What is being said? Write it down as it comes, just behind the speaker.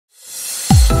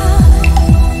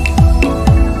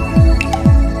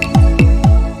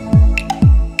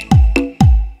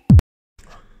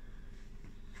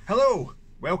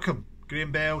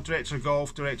Graham Bell, director of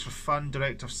golf, director of fun,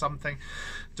 director of something,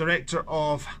 director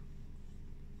of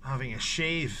having a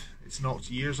shave. It's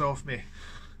knocked years off me,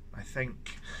 I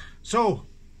think. So,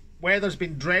 weather's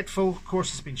been dreadful,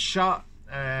 course has been shut.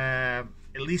 At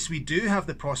least we do have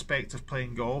the prospect of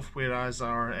playing golf, whereas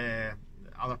our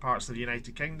other parts of the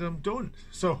United Kingdom don't.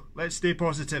 So let's stay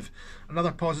positive.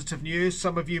 Another positive news,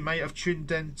 some of you might have tuned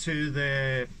into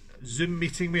the Zoom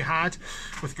meeting we had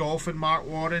with Golf and Mark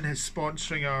Warren, who's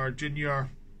sponsoring our junior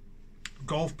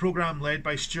golf program led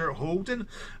by Stuart Holden.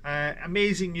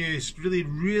 Amazing news,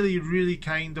 really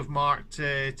kind of Mark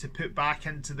to put back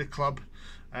into the club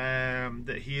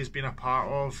that he has been a part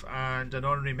of, and an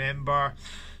honorary member.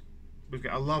 We've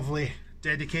got a lovely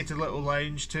dedicated little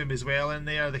lounge to him as well in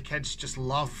there. The kids just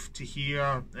love to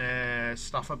hear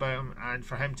stuff about him, and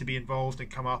for him to be involved and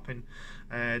come up and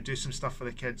do some stuff for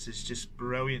the kids is just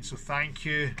brilliant. So thank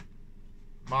you,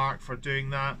 Mark, for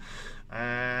doing that.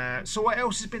 So what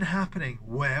else has been happening?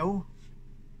 Well,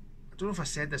 I don't know if I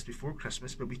said this before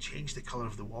Christmas, but we changed the colour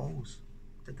of the walls.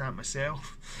 Did that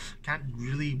myself. Can't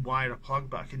really wire a plug,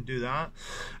 but I can do that.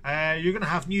 You're going to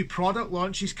have new product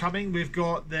launches coming. We've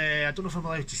got the, I don't know if I'm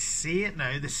allowed to say it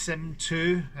now, the Sim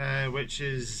 2, which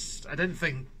is, I didn't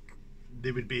think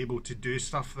they would be able to do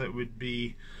stuff that would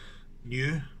be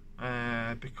new,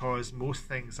 because most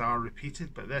things are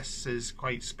repeated, but this is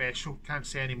quite special. Can't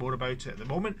say any more about it at the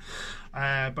moment,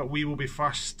 but we will be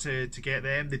first to get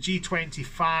them. The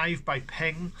G25 by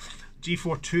Ping,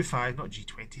 G425, not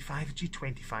G25,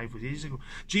 G25 was ages ago.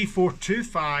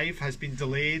 G425 has been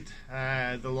delayed,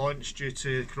 the launch due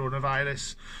to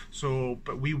coronavirus, so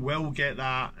but we will get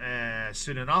that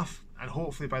soon enough, and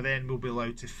hopefully by then we'll be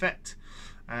allowed to fit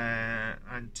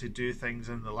and to do things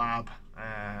in the lab,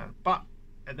 but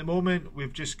at the moment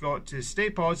we've just got to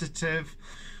stay positive.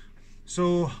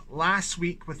 So last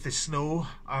week with the snow,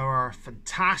 our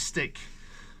fantastic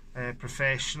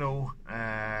professional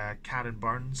Karen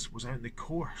Burns was out in the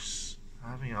course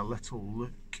having a little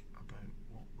look about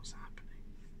what was happening.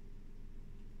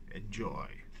 Enjoy.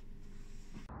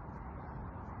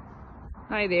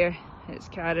 Hi there, it's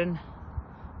Karen,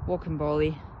 walking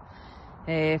Bolly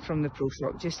from the Pro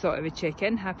Shop. Just thought I would check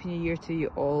in. Happy New Year to you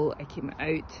all. I came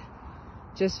out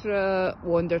just for a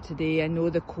wander today. I know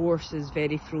the course is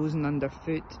very frozen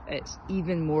underfoot. It's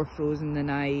even more frozen than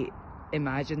I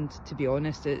imagined, to be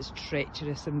honest. It's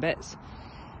treacherous in bits.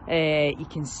 You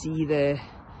can see the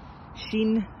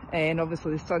sheen, and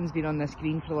obviously the sun's been on this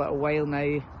green for a little while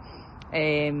now,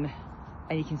 and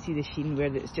you can see the sheen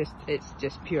where it's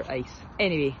just pure ice.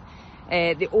 Anyway,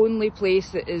 the only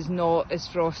place that is not as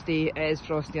frosty, it is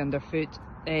frosty underfoot,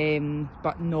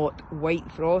 but not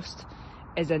white frost,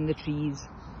 is in the trees,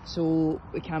 so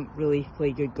we can't really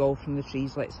play good golf from the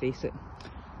trees, let's face it.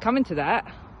 Coming to that,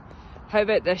 how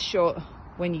about this shot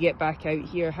when you get back out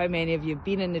here? How many of you have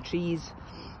been in the trees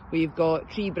where you've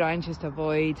got tree branches to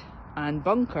avoid and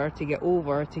bunker to get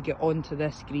over to get onto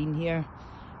this green here?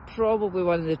 Probably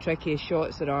one of the trickiest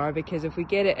shots there are, because if we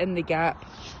get it in the gap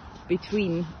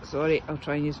between, sorry, I'll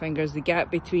try and use fingers, the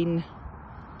gap between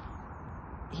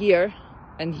here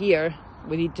and here,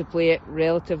 we need to play it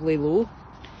relatively low,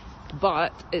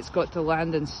 but it's got to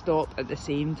land and stop at the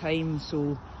same time.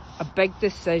 So a big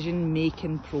decision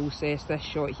making process, this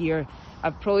shot here.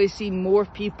 I've probably seen more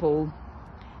people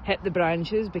hit the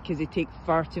branches because they take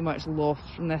far too much loft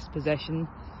from this position,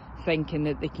 thinking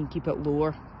that they can keep it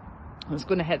lower. It's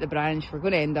going to hit the branch. We're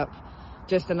going to end up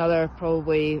just another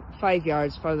probably 5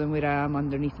 yards further than where I am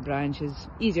underneath the branches.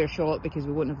 Easier shot because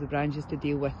we won't have the branches to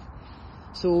deal with.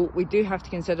 So we do have to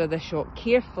consider this shot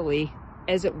carefully.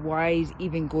 Is it wise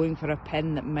even going for a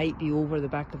pin that might be over the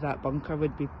back of that bunker?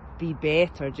 Would be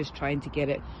better just trying to get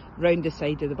it round the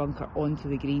side of the bunker onto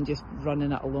the green, just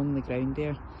running it along the ground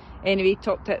there. Anyway,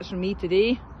 top tips from me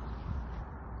today.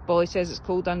 Bolly says it's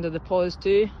cold under the paws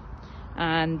too,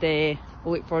 and we'll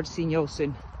look forward to seeing you all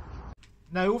soon.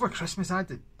 Now, over Christmas I had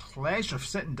the pleasure of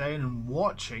sitting down and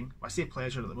watching, I say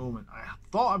pleasure at the moment, I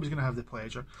thought I was going to have the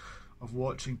pleasure of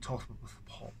watching Top of the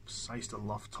Pops. I used to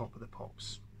love Top of the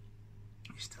Pops.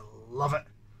 I used to love it.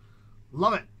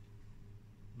 Love it.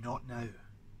 Not now.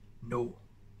 No.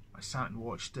 I sat and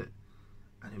watched it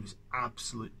and it was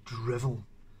absolute drivel.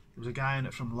 There was a guy in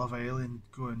it from Love Island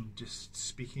going, just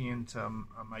speaking into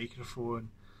a microphone.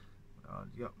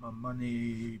 Got my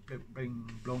money, bling,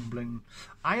 bling, blong, bling.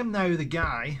 I am now the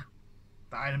guy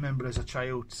that I remember as a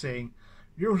child saying,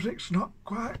 music's not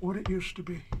quite what it used to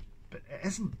be. But it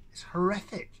isn't. It's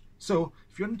horrific. So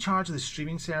if you're in charge of the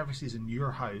streaming services in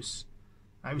your house,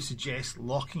 I would suggest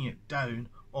locking it down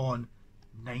on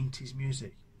 90s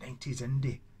music, 90s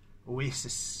indie,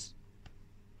 Oasis,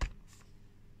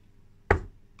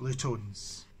 blue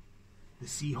tones, the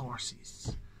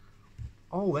seahorses,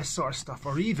 all this sort of stuff,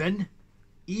 or even,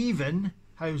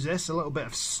 how's this, a little bit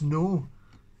of snow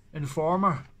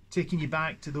informer, taking you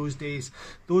back to those days.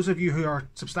 Those of you who are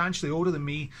substantially older than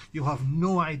me, you'll have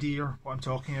no idea what I'm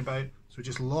talking about, so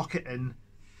just lock it in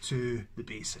to the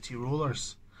Bay City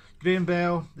Rollers. Graham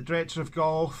Bell, the director of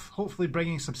golf, hopefully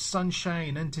bringing some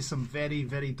sunshine into some very,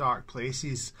 very dark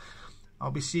places.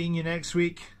 I'll be seeing you next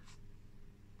week.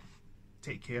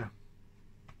 Take care.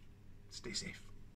 Stay safe.